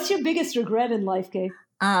 listen, what's your biggest regret in life, Kay?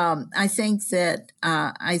 I think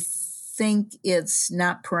it's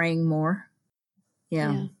not praying more.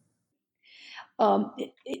 Yeah.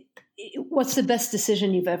 What's the best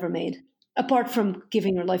decision you've ever made, apart from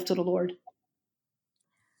giving your life to the Lord?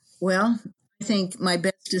 Well, I think my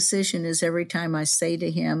best decision is every time I say to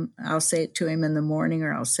him, I'll say it to him in the morning,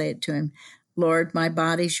 or I'll say it to him, Lord, my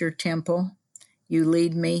body's your temple. You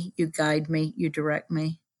lead me, you guide me, you direct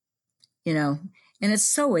me, and it's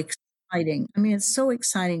so exciting. I mean, it's so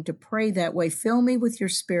exciting to pray that way. Fill me with your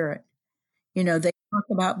Spirit. They talk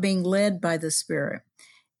about being led by the Spirit.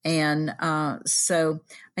 And so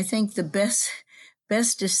I think the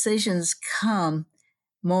best decisions come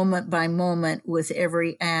moment by moment with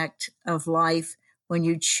every act of life, when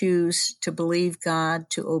you choose to believe God,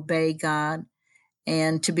 to obey God,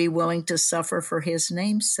 and to be willing to suffer for his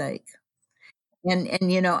name's sake. And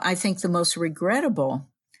I think the most regrettable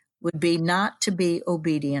would be not to be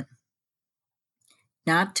obedient,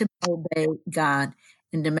 not to obey God,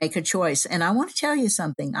 and to make a choice. And I want to tell you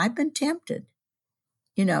something. I've been tempted.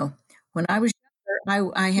 When I was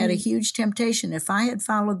younger, I had a huge temptation. If I had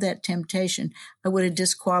followed that temptation, I would have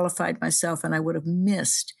disqualified myself, and I would have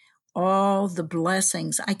missed all the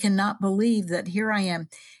blessings. I cannot believe that here I am,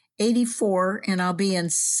 84, and I'll be in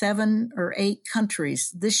 7 or 8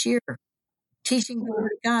 countries this year, teaching the Word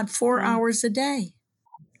of God 4 hours a day,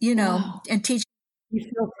 Wow. and teaching. You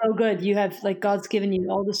feel so good. You have, like, God's given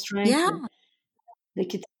you all the strength. Yeah.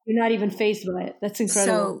 You're not even faced by it. That's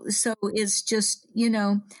incredible. So it's just,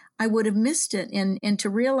 I would have missed it. And to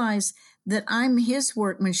realize that I'm his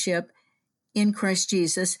workmanship in Christ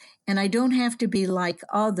Jesus, and I don't have to be like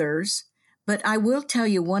others. But I will tell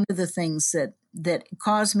you one of the things that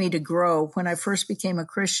caused me to grow when I first became a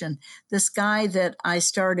Christian. This guy that I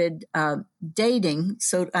started dating,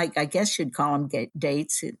 so I guess you'd call them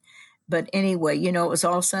dates. But anyway, it was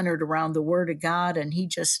all centered around the Word of God, and he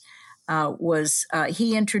just,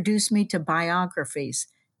 he introduced me to biographies,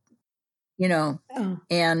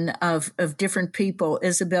 and of different people,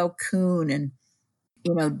 Isabel Kuhn, and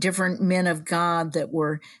different men of God that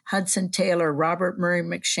were Hudson Taylor, Robert Murray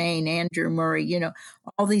McShane, Andrew Murray,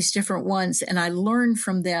 all these different ones. And I learned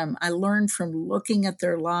from them. I learned from looking at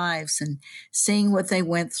their lives and seeing what they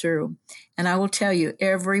went through. And I will tell you,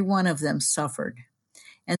 every one of them suffered.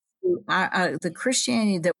 And the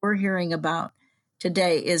Christianity that we're hearing about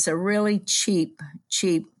today is a really cheap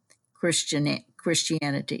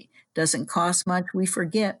Christianity. Doesn't cost much. We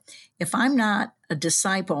forget, if I'm not a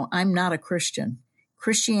disciple, I'm not a Christian.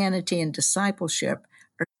 Christianity and discipleship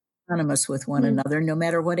are synonymous with one another, no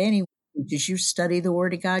matter what anyone teaches. You study the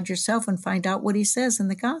Word of God yourself and find out what He says in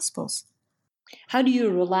the Gospels. How do you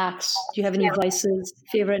relax? Do you have any vices,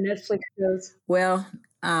 favorite Netflix shows? Well,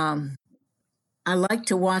 I like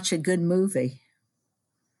to watch a good movie.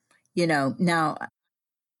 Now.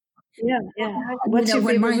 Yeah. What's your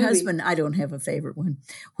favorite my movie? husband, I don't have a favorite one.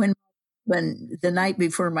 When the night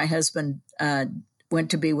before my husband went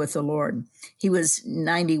to be with the Lord, he was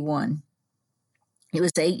 91. He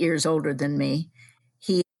was 8 years older than me.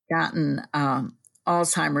 He had gotten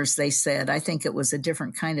Alzheimer's, they said. I think it was a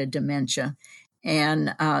different kind of dementia.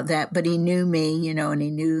 And but he knew me, and he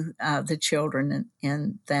knew the children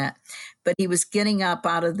and that. But he was getting up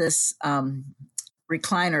out of this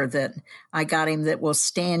recliner that I got him that will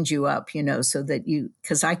stand you up, so that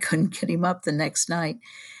because I couldn't get him up the next night.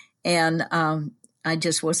 And I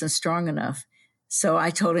just wasn't strong enough. So I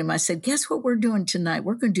told him, I said, guess what we're doing tonight?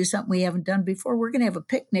 We're going to do something we haven't done before. We're going to have a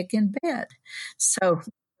picnic in bed. So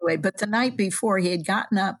anyway, but the night before he had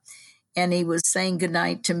gotten up and he was saying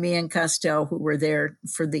goodnight to me and Costello, who were there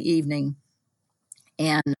for the evening.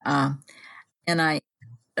 And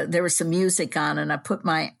there was some music on, and I put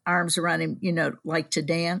my arms around him, like to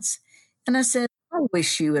dance. And I said, I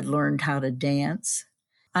wish you had learned how to dance.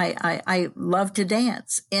 I love to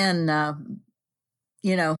dance. And,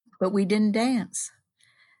 but we didn't dance.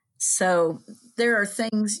 So there are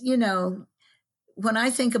things, when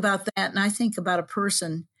I think about that, and I think about a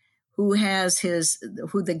person who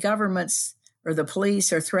who the governments or the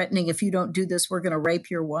police are threatening, if you don't do this, we're going to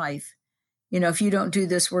rape your wife. If you don't do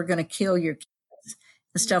this, we're going to kill your kids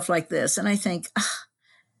and stuff like this. And I think,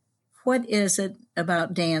 what is it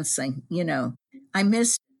about dancing? I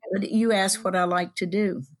miss it. You asked what I like to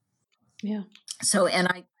do. Yeah. So, and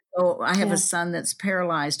I have a son that's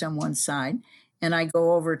paralyzed on one side, and I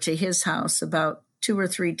go over to his house about 2 or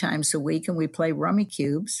 3 times a week, and we play rummy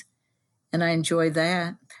cubes, and I enjoy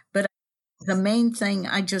that. But the main thing,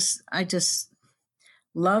 I just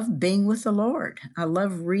love being with the Lord. I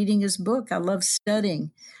love reading His book. I love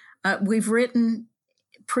studying. We've written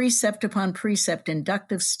precept upon precept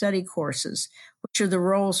inductive study courses, which are the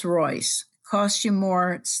Rolls Royce. Cost you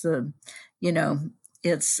more. It's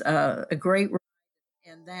it's a great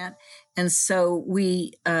and that. And so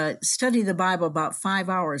we study the Bible about 5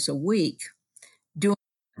 hours a week doing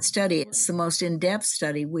study. It's the most in-depth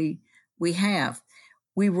study we have.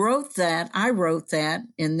 I wrote that,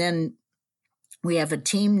 and then we have a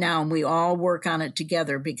team now, and we all work on it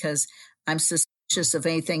together, because I'm suspicious of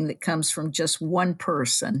anything that comes from just one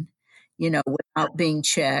person, without being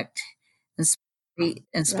checked, and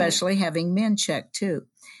especially having men checked too.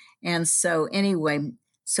 And so anyway,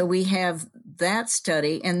 so we have that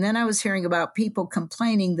study. And then I was hearing about people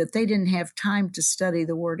complaining that they didn't have time to study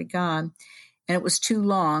the Word of God, and it was too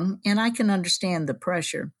long. And I can understand the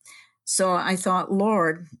pressure. So I thought,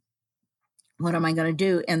 Lord, what am I going to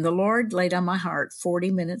do? And the Lord laid on my heart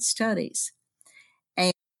 40-minute studies.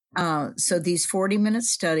 And so these 40-minute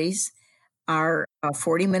studies are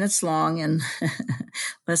 40 minutes long, and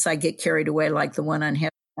unless I get carried away like the one on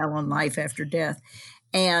Heaven, Hell, and Life After Death.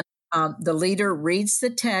 And the leader reads the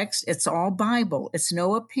text. It's all Bible. It's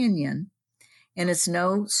no opinion, and it's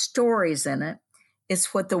no stories in it.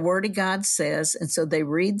 It's what the Word of God says. And so they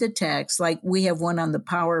read the text. Like we have one on the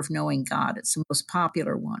power of knowing God. It's the most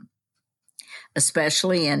popular one,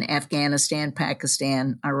 especially in Afghanistan,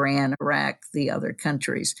 Pakistan, Iran, Iraq, the other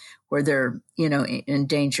countries where they're, in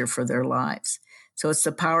danger for their lives. So it's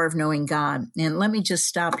the power of knowing God. And let me just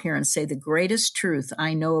stop here and say the greatest truth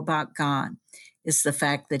I know about God is the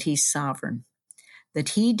fact that He's sovereign, that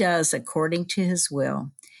He does according to His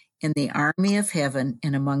will in the army of heaven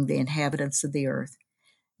and among the inhabitants of the earth.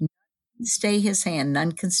 None can stay His hand,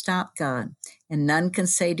 none can stop God, and none can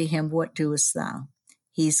say to Him, what doest thou?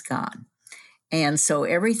 He's God. And so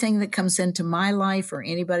everything that comes into my life or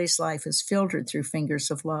anybody's life is filtered through fingers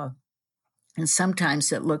of love. And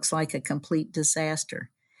sometimes it looks like a complete disaster,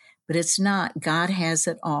 but it's not. God has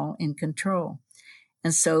it all in control.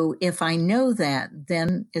 And so if I know that,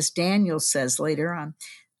 then as Daniel says later on,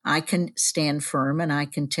 I can stand firm and I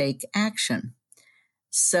can take action.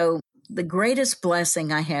 So the greatest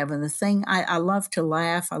blessing I have, and the thing I love to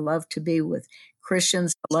laugh, I love to be with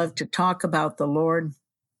Christians, I love to talk about the Lord,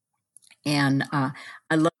 and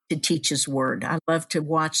I love to teach His Word. I love to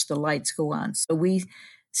watch the lights go on. So we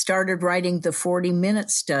started writing the 40-minute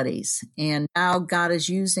studies, and now God is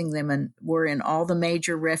using them, and we're in all the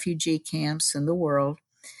major refugee camps in the world,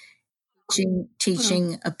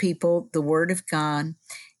 teaching people the Word of God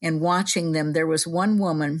and watching them. There was one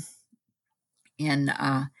woman, and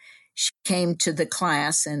she came to the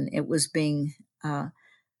class, and it was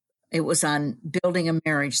on building a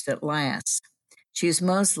marriage that lasts. She was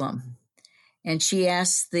Muslim, and she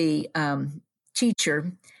asked the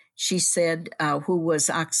teacher, she said, who was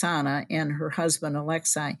Oksana and her husband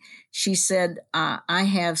Alexei, she said, I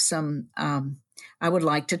have some, I would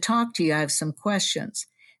like to talk to you. I have some questions.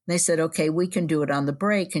 And they said, okay, we can do it on the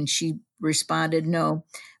break. And she responded, no,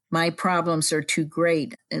 my problems are too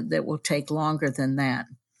great. That will take longer than that.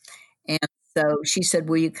 And so she said,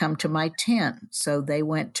 will you come to my tent? So they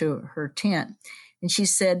went to her tent. And she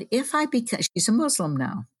said, she's a Muslim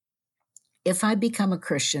now. If I become a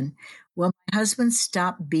Christian, will my husband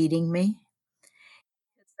stop beating me?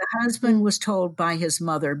 The husband was told by his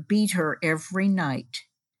mother, beat her every night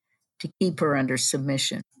to keep her under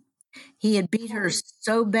submission. He had beat her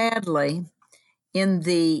so badly in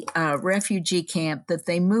the refugee camp that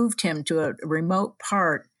they moved him to a remote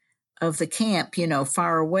part of the camp,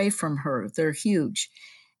 far away from her. They're huge,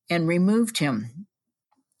 and removed him.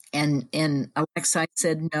 And Alexei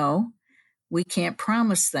said, no, we can't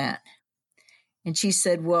promise that. And she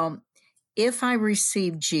said, well, if I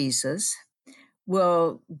receive Jesus,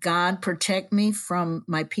 will God protect me from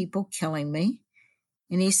my people killing me?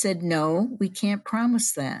 And he said, no, we can't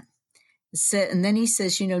promise that. And then he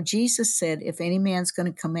says, Jesus said, if any man's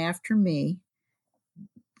going to come after me,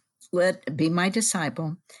 be my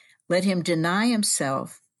disciple, let him deny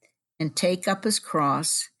himself and take up his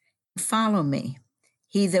cross and follow me.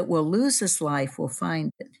 He that will lose his life will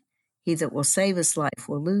find it. He that will save his life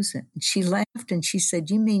will lose it. And she laughed and she said,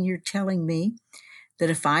 you mean you're telling me that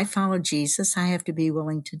if I follow Jesus, I have to be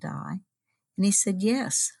willing to die? And he said,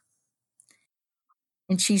 yes.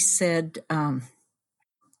 And she said,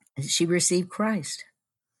 she received Christ.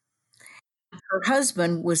 Her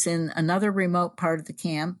husband was in another remote part of the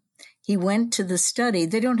camp. He went to the study.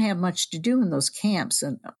 They don't have much to do in those camps,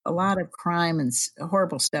 and a lot of crime and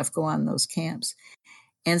horrible stuff go on in those camps.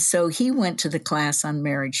 And so he went to the class on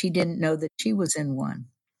marriage. He didn't know that she was in one.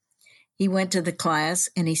 He went to the class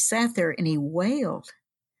and he sat there and he wailed.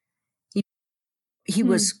 He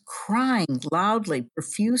was crying loudly,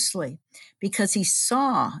 profusely, because he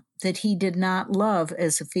saw that he did not love,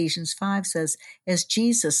 as Ephesians 5 says, as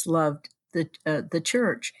Jesus loved the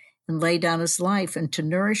church and laid down his life and to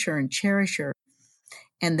nourish her and cherish her,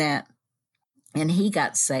 and he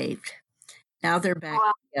got saved. Now they're back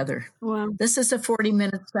together. Wow. This is a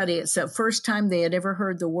 40-minute study. It's the first time they had ever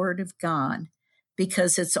heard the Word of God,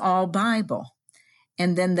 because it's all Bible.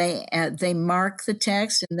 And then they mark the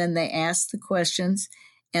text, and then they ask the questions,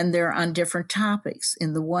 and they're on different topics.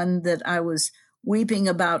 In the one that I was weeping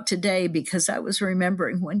about today, because I was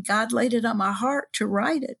remembering when God laid it on my heart to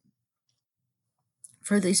write it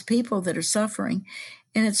for these people that are suffering,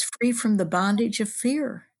 and it's free from the bondage of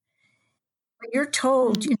fear. When you're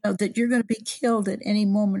told, that you're going to be killed at any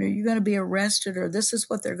moment, or you're going to be arrested, or this is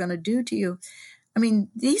what they're going to do to you. I mean,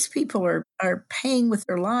 these people are paying with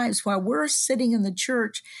their lives while we're sitting in the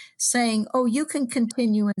church saying, oh, you can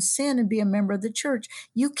continue in sin and be a member of the church.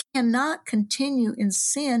 You cannot continue in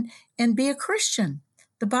sin and be a Christian.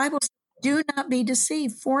 The Bible says, do not be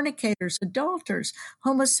deceived. Fornicators, adulterers,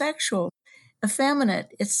 homosexuals,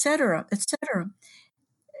 effeminate, etc.,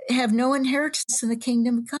 have no inheritance in the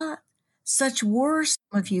kingdom of God. Such were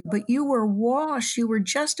some of you, but you were washed, you were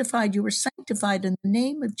justified, you were sanctified in the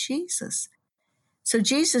name of Jesus. So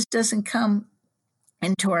Jesus doesn't come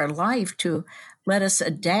into our life to let us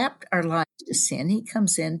adapt our lives to sin. He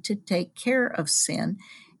comes in to take care of sin,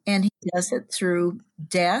 and he does it through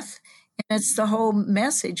death. And it's the whole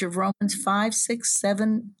message of Romans 5, 6,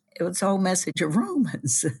 7. It's the whole message of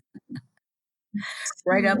Romans.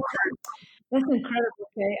 Right up there. That's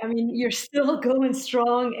incredible, Kay. I mean, you're still going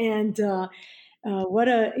strong, and what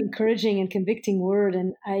a encouraging and convicting word.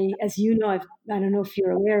 And as you know, I don't know if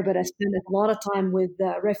you're aware, but I spent a lot of time with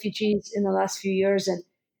refugees in the last few years, and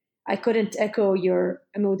I couldn't echo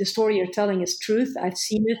the story you're telling is truth. I've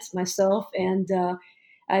seen it myself, and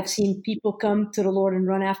I've seen people come to the Lord and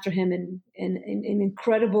run after him in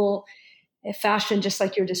incredible fashion, just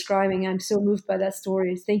like you're describing. I'm so moved by that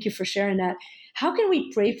story. Thank you for sharing that. How can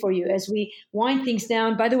we pray for you as we wind things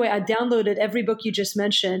down? By the way, I downloaded every book you just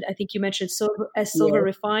mentioned. I think you mentioned Silver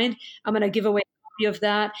Refined. I'm going to give away a copy of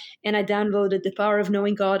that. And I downloaded The Power of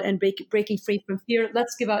Knowing God and Breaking Free from Fear.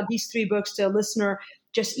 Let's give out these 3 books to a listener.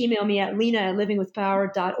 Just email me at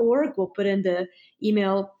lena@livingwithpower.org. We'll put in the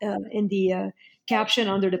email in the caption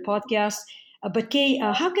under the podcast. But Kay,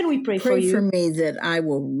 how can we pray for you? Pray for me that I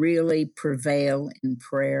will really prevail in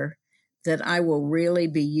prayer, that I will really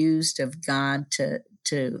be used of God to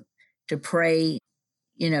pray,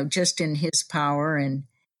 just in His power, and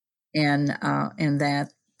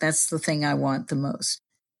that's the thing I want the most.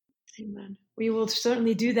 Amen. We will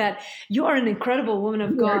certainly do that. You are an incredible woman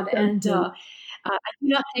of God, and I do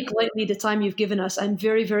not take lightly the time you've given us. I'm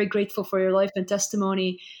very, very grateful for your life and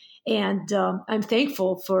testimony. And I'm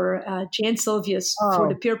thankful for Jan Silvius for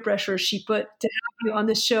the peer pressure she put to have you on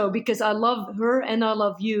the show, because I love her and I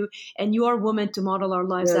love you, and you are a woman to model our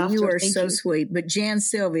lives after. You are so sweet. But Jan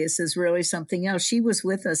Silvius is really something else. She was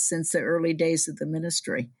with us since the early days of the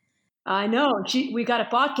ministry. I know. We got a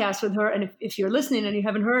podcast with her, and if you're listening and you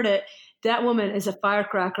haven't heard it, that woman is a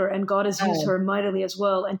firecracker, and God has used her mightily as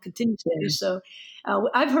well and continues to do so.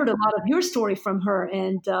 I've heard a lot of your story from her,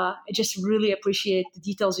 and I just really appreciate the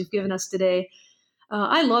details you've given us today.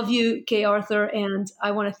 I love you, Kay Arthur, and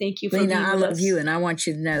I want to thank you for Lena, being with us. I love you, and I want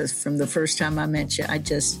you to know from the first time I met you, I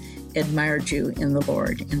just admired you in the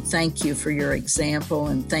Lord. And thank you for your example,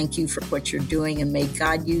 and thank you for what you're doing, and may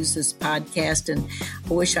God use this podcast. And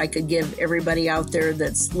I wish I could give everybody out there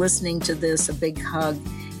that's listening to this a big hug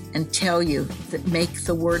and tell you that make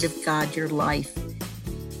the Word of God your life.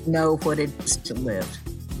 Know what it is to live.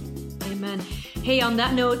 Amen. Hey, on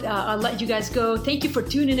that note, I'll let you guys go. Thank you for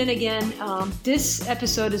tuning in again. This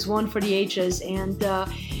episode is one for the ages, and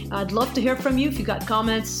I'd love to hear from you. If you got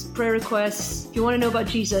comments, prayer requests, if you want to know about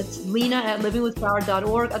Jesus,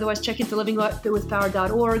 lena@livingwithpower.org. Otherwise, check into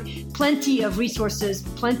livingwithpower.org. Plenty of resources,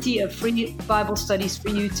 plenty of free Bible studies for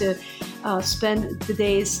you to spend the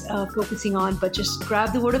days focusing on, but just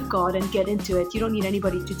grab the Word of God and get into it. You don't need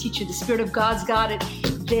anybody to teach you. The Spirit of God's got it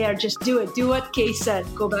there. Just do it. Do what Kay said.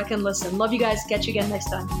 Go back and listen. Love you guys. Catch you again next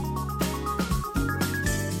time.